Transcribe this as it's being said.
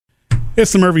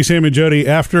It's the Murphy, Sam, and Jody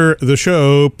After the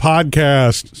Show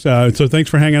podcast. So thanks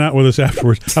for hanging out with us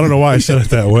afterwards. I don't know why I said it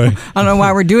that way. I don't know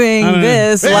why we're doing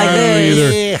this like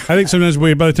this. I think sometimes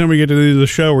by the time we get to the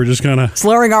show, we're just kind of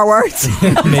slurring our words.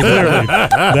 Literally.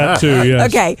 That too, yes.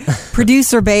 Okay.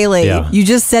 Producer Bailey, you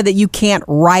just said that you can't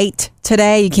write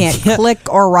today. You can't click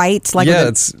or write.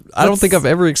 I don't think I've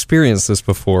ever experienced this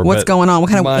before. What's going on? What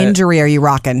kind of injury are you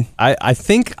rocking? I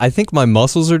think my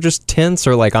muscles are just tense,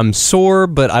 or like I'm sore,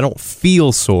 but I don't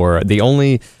feel sore. The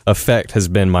only effect has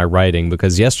been my writing,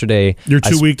 because yesterday you're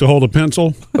too weak to hold a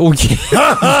pencil. Oh,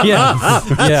 yeah.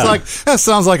 It's like, that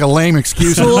sounds like a lame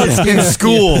excuse in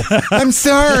school. I'm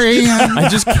sorry. I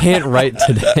just can't write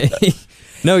today.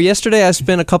 No, yesterday I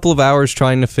spent a couple of hours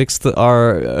trying to fix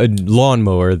our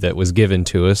lawnmower that was given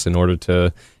to us in order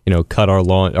to, cut our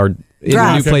lawn, in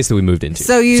a new place that we moved into.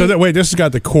 So this has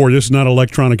got the cord. This is not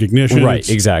electronic ignition, right?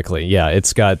 Exactly. Yeah,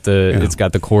 it's got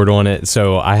the cord on it.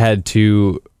 So I had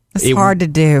to. It's hard to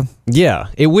do. Yeah,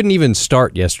 it wouldn't even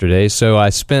start yesterday. So I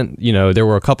spent, there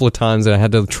were a couple of times that I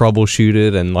had to troubleshoot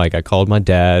it, and I called my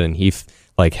dad, and he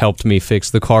helped me fix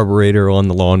the carburetor on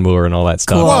the lawnmower and all that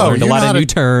stuff. Cool. I learned a lot of new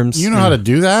terms. You know how to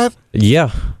do that?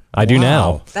 Yeah. I do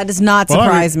now. That does not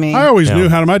surprise me. I always knew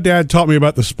how to. My dad taught me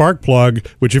about the spark plug,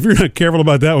 which if you're not careful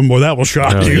about that one, boy, that will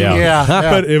shock you. Yeah.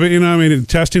 But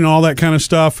testing all that kind of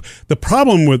stuff. The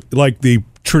problem with the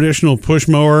traditional push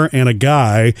mower and a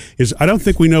guy is I don't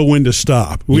think we know when to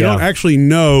stop. We don't actually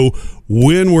know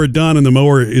when we're done and the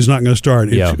mower is not going to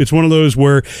start. It's one of those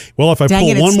where, if I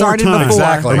pull one more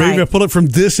time, or maybe if I pull it from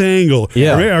this angle,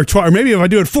 or maybe if I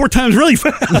do it 4 times really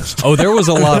fast. Oh, there was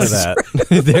a lot of that.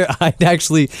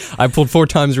 I pulled 4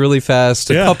 times really fast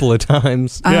a couple of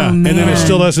times. And then it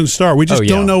still doesn't start. We just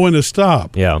don't know when to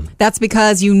stop. Yeah. That's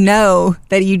because you know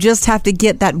that you just have to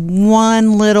get that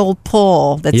one little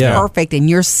pull that's perfect and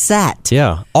you're set.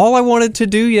 Yeah. All I wanted to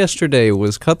do yesterday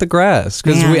was cut the grass,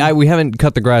 because we haven't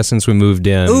cut the grass since we moved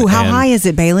in. Ooh, how high is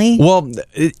it, Bailey? Well,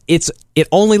 it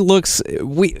only looks.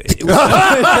 Look, how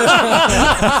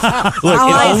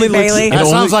only looks, Bailey? That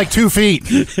sounds like 2 feet.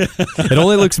 It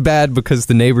only looks bad because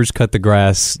the neighbors cut the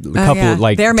grass a couple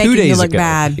They're 2 making days you look ago.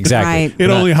 bad. Exactly. Right. It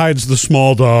only hides the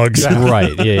small dogs.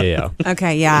 Right. Yeah.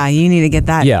 Okay. Yeah. You need to get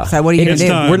that. Yeah. So what are you going to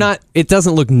do? We're not. It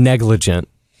doesn't look negligent.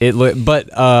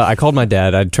 But I called my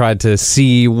dad. I tried to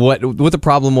see what the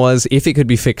problem was, if it could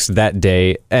be fixed that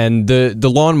day. And the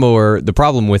lawnmower, the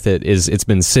problem with it is it's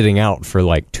been sitting out for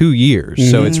 2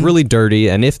 years. So it's really dirty.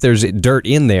 And if there's dirt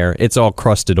in there, it's all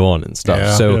crusted on and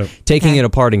stuff. Taking it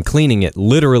apart and cleaning it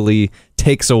literally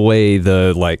takes away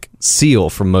the seal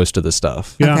from most of the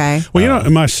stuff. Yeah. Okay. Well,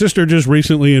 my sister just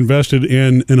recently invested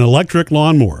in an electric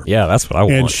lawnmower. Yeah, that's what I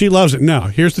want. And she loves it. Now,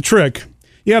 here's the trick.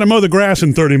 You got to mow the grass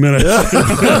in 30 minutes.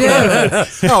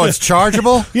 Oh, it's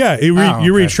chargeable? Yeah,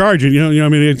 you recharge it.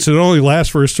 It only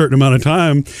lasts for a certain amount of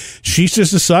time. She's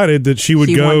just decided that she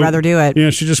would rather do it. Yeah,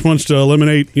 she just wants to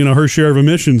eliminate her share of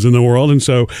emissions in the world, and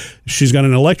so she's got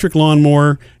an electric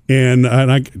lawnmower.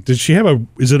 Does she have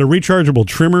is it a rechargeable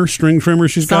string trimmer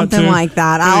she's got? Something like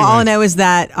that. Anyway. All I know is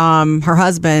that her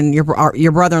husband, your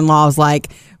brother-in-law, is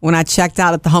like, when I checked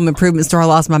out at the home improvement store, I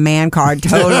lost my man card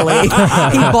totally. He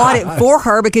bought it for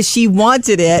her because she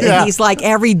wanted it. Yeah. And he's like,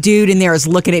 every dude in there is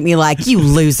looking at me like, you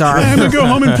loser. I'm going to go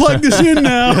home and plug this in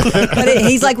now. But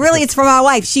he's like, really, it's for my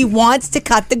wife. She wants to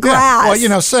cut the grass. Yeah.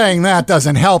 Well, saying that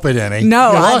doesn't help it any.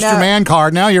 No, you lost your man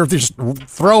card. Now you're just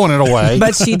throwing it away.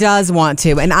 But she does want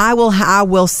to. And I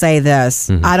will say this.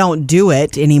 Mm-hmm. I don't do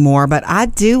it anymore, but I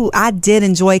did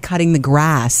enjoy cutting the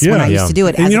grass when I used to do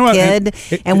it as a kid.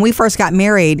 And we first got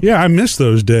married. Yeah, I miss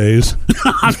those days.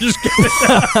 I'm just kidding.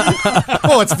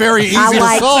 Well, it's very easy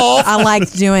to solve. I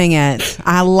liked doing it.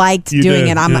 I like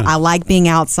being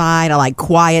outside. I like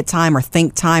quiet time or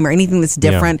think time or anything that's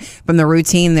different from the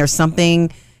routine. There's something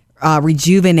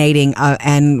rejuvenating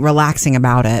and relaxing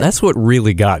about it. That's what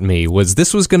really got me.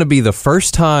 This was going to be the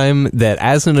first time that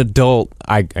as an adult,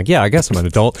 I guess I'm an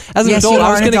adult. As an adult,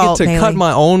 I was going to get to cut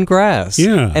my own grass.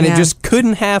 Yeah. And it just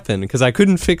couldn't happen because I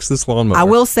couldn't fix this lawnmower. I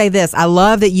will say this. I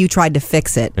love that you tried to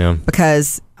fix it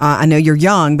because I know you're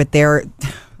young, but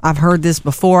I've heard this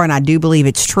before and I do believe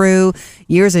it's true.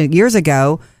 Years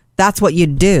ago, that's what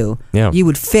you'd do. Yeah. You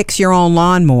would fix your own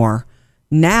lawnmower.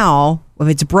 Now, if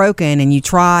it's broken and you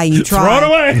try, throw it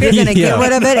away. You're going to get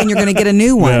rid of it and you're going to get a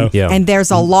new one. Yeah. And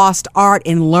there's a lost art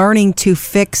in learning to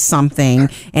fix something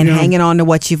and hanging on to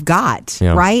what you've got,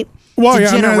 right? Well,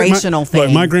 it's a generational thing.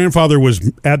 Look, my grandfather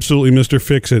was absolutely Mr.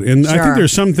 Fix-It. And I think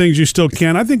there's some things you still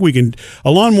can. I think we can.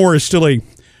 A lawnmower is still a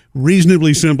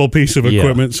reasonably simple piece of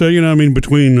equipment. So,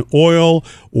 between oil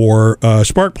or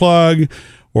spark plug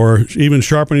or even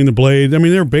sharpening the blade. I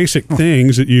mean, they're basic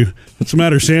things that you. What's the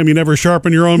matter, Sam? You never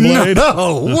sharpen your own blade?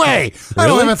 No way! I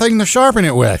don't have a thing to sharpen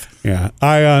it with. Yeah,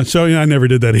 I never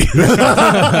did that either. I was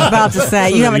about to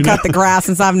say you haven't cut the grass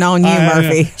since I've known you,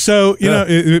 Murphy. So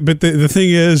but the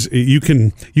thing is, you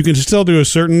can still do a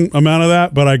certain amount of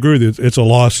that, but I agree with you. It's a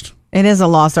lost. It is a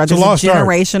lost art. It's a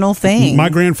generational thing. My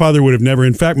grandfather would have never.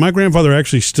 In fact, my grandfather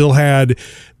actually still had.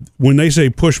 When they say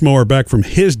push mower back from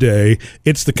his day,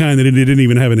 it's the kind that it didn't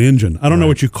even have an engine. I don't know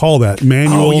what you call that.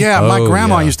 Manual. Oh yeah, my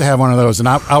grandma used to have one of those, and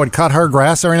I would cut her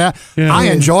grass every night. Yeah. I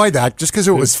enjoyed that just because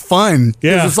it was fun.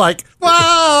 Yeah, it was like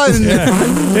wow.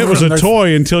 It was a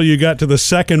toy until you got to the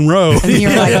second row, and you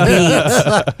were like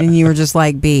beat, and you were just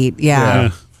like beat.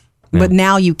 Yeah. But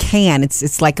now you can.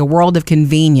 It's like a world of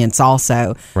convenience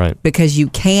also. Right. Because you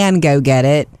can go get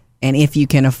it, and if you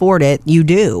can afford it, you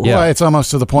do. Yeah. Well, it's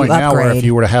almost to the point now where if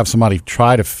you were to have somebody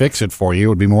try to fix it for you, it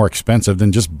would be more expensive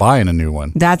than just buying a new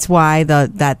one. That's why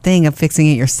that thing of fixing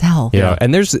it yourself. Yeah,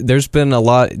 and there's been a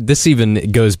lot. This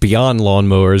even goes beyond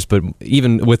lawnmowers, but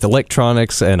even with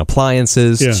electronics and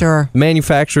appliances. Yeah. Sure.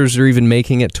 Manufacturers are even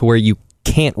making it to where you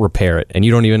can't repair it, and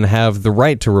you don't even have the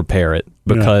right to repair it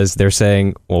because they're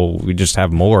saying, well, we just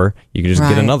have more. You can just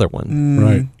get another one.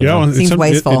 Right. Yeah. Well, seems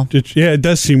wasteful. It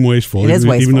does seem wasteful. It is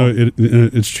wasteful. Even though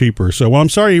it's cheaper. So, I'm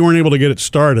sorry you weren't able to get it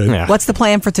started. Yeah. What's the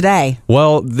plan for today?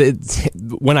 Well,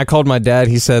 when I called my dad,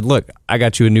 he said, look, I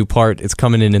got you a new part. It's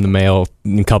coming in the mail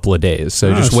in a couple of days.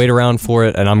 So just wait around for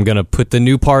it, and I'm going to put the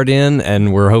new part in,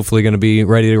 and we're hopefully going to be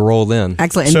ready to roll in.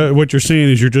 Excellent. So what you're saying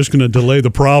is you're just going to delay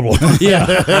the problem.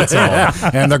 Yeah, that's all.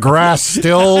 And the grass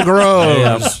still grows.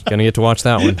 Yeah, going to get to watch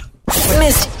that one.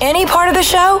 Missed any part of the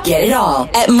show? Get it all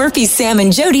at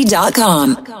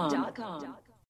murphysamandjody.com.